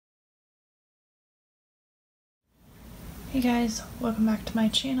Hey guys, welcome back to my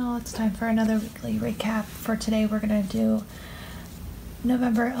channel. It's time for another weekly recap. For today we're going to do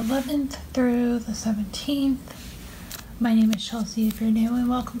November 11th through the 17th. My name is Chelsea if you're new, and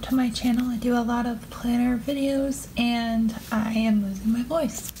welcome to my channel. I do a lot of planner videos and I am losing my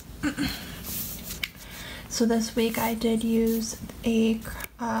voice. So this week I did use the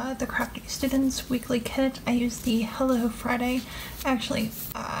Crafty Students weekly kit. I used the Hello Friday. Actually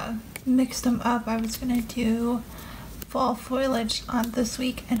mixed them up. I was going to do fall foliage on this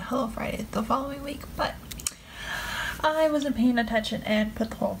week and Hello Friday the following week, but I wasn't paying attention and put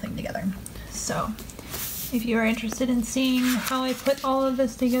the whole thing together. So if you are interested in seeing how I put all of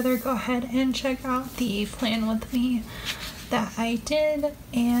this together, go ahead and check out the plan with me that I did,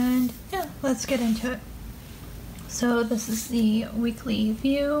 and yeah, let's get into it. So this is the weekly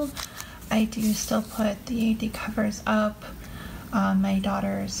view. I do still put the AD covers up on my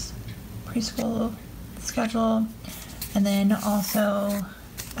daughter's preschool schedule. And then also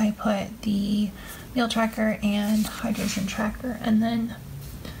I put the meal tracker and hydration tracker, and then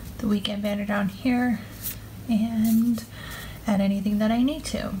the weekend banner down here, and add anything that I need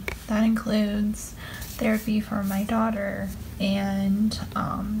to. That includes therapy for my daughter and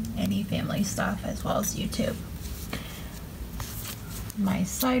any family stuff, as well as YouTube. My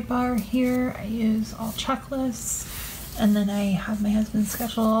sidebar here, I use all checklists, and then I have my husband's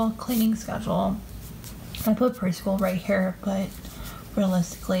schedule, cleaning schedule. I put preschool right here, but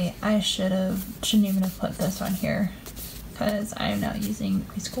realistically I shouldn't even have put this on here because I'm not using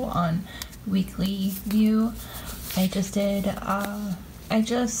preschool on weekly view. I just did I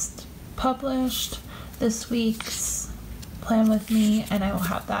just published this week's plan with me, and I will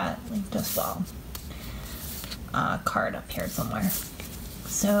have that linked as well, card up here somewhere.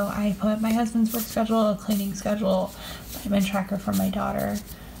 So I put my husband's work schedule, a cleaning schedule, vitamin tracker for my daughter.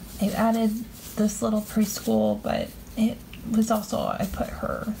 I added this little preschool, but it was also, I put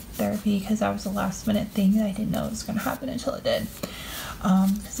her therapy because that was a last minute thing that I didn't know was going to happen until it did,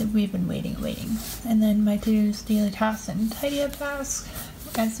 because we've been waiting. And then my to-dos, daily tasks, and tidy up tasks,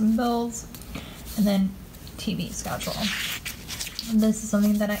 and some bills, and then TV schedule. And this is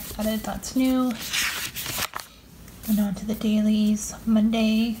something that I added that's new. And on to the dailies,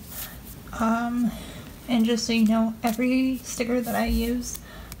 Monday, and just so you know, every sticker that I use,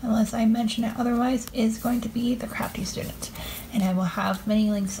 unless I mention it otherwise, is going to be the Crafty Student, and I will have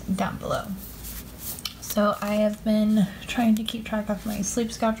many links down below. So I have been trying to keep track of my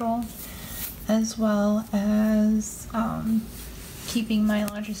sleep schedule, as well as keeping my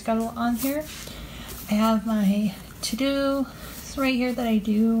laundry schedule on here. I have my to-do right here that I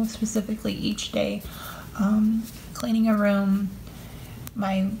do specifically each day. Cleaning a room,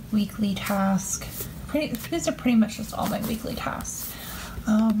 my weekly task. These are pretty much just all my weekly tasks.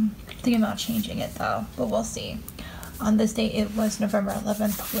 Thinking about changing it though, but we'll see. On this day, it was November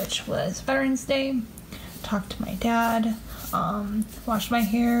 11th, which was Veterans Day. Talked to my dad, washed my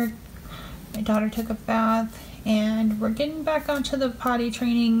hair, my daughter took a bath, and we're getting back onto the potty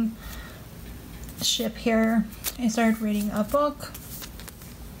training ship here. I started reading a book.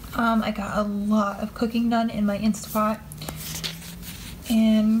 I got a lot of cooking done in my Instapot,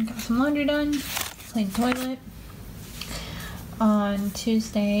 and got some laundry done, cleaned the toilet. On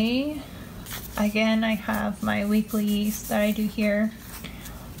Tuesday, again, I have my weeklies that I do here,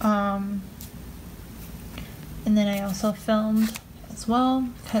 and then I also filmed as well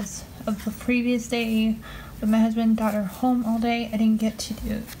because of the previous day with my husband and daughter home all day. I didn't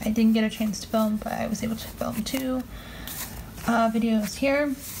get a chance to film, but I was able to film 2 videos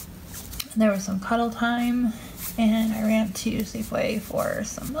here. There was some cuddle time, and I ran to Safeway for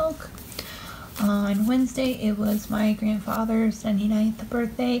some milk. On Wednesday, it was my grandfather's 99th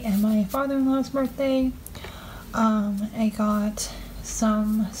birthday and my father-in-law's birthday. I got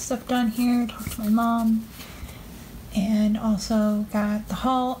some stuff done here, talked to my mom, and also got the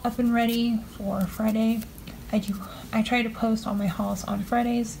haul up and ready for Friday. I try to post all my hauls on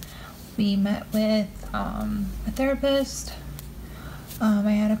Fridays. We met with a therapist.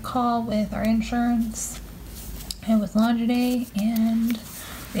 I had a call with our insurance. It was laundry day, and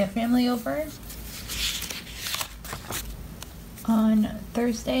we have family over. On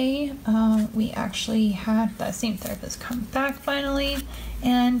Thursday, we actually had that same therapist come back finally,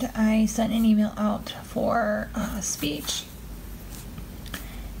 and I sent an email out for speech.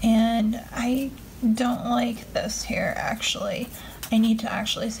 And I don't like this here, actually. I need to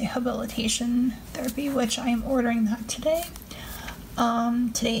actually say habilitation therapy, which I am ordering that today.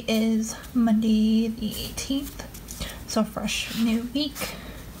 Today is Monday the 18th, so fresh new week.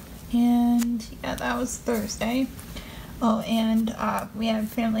 And yeah, that was Thursday. Oh, and we had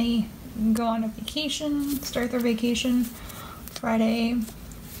family go on a vacation, start their vacation. Friday,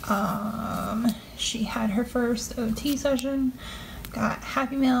 she had her first OT session, got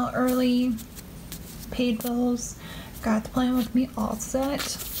Happy Meal early, paid bills, got the plan with me all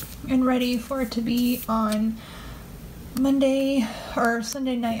set and ready for it to be on Monday, or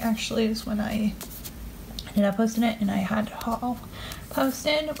Sunday night actually is when I ended up posting it, and I had a haul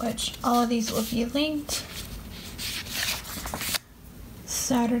posted, which all of these will be linked.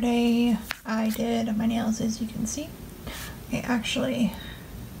 Saturday I did my nails, as you can see. I actually,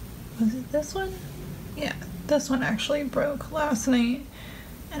 was it this one? Yeah, this one actually broke last night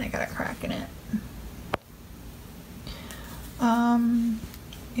and I got a crack in it.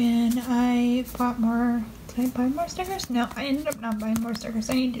 And I bought more. Did I buy more stickers? No, I ended up not buying more stickers.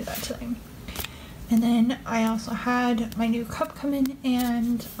 I need to do that today. And then I also had my new cup come in,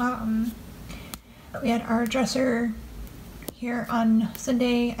 and we had our dresser here on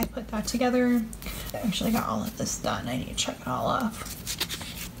Sunday. I put that together. I actually got all of this done. I need to check it all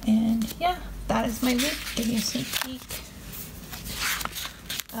off. And yeah, that is my week. Give you a sneak peek.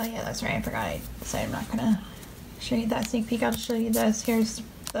 Oh yeah, that's right. I forgot. I decided I'm not gonna show you that sneak peek. I'll show you this. Here's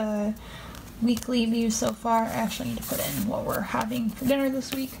the weekly view so far. I actually need to put in what we're having for dinner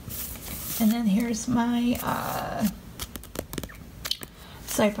this week. And then here's my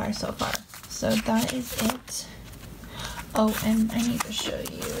sidebar so far. So that is it. Oh, and I need to show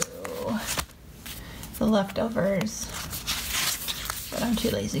you the leftovers, but I'm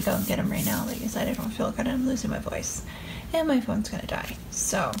too lazy to go and get them right now. Like I said, I don't feel good. I'm losing my voice and my phone's gonna die.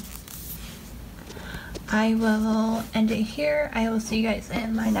 So I will end it here. I will see you guys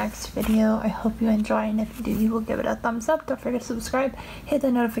in my next video. I hope you enjoy, and if you do, you will give it a thumbs up. Don't forget to subscribe, hit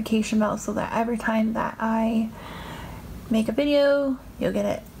the notification bell so that every time that I make a video, you'll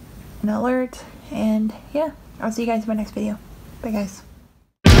get an alert. And yeah, I'll see you guys in my next video. Bye guys.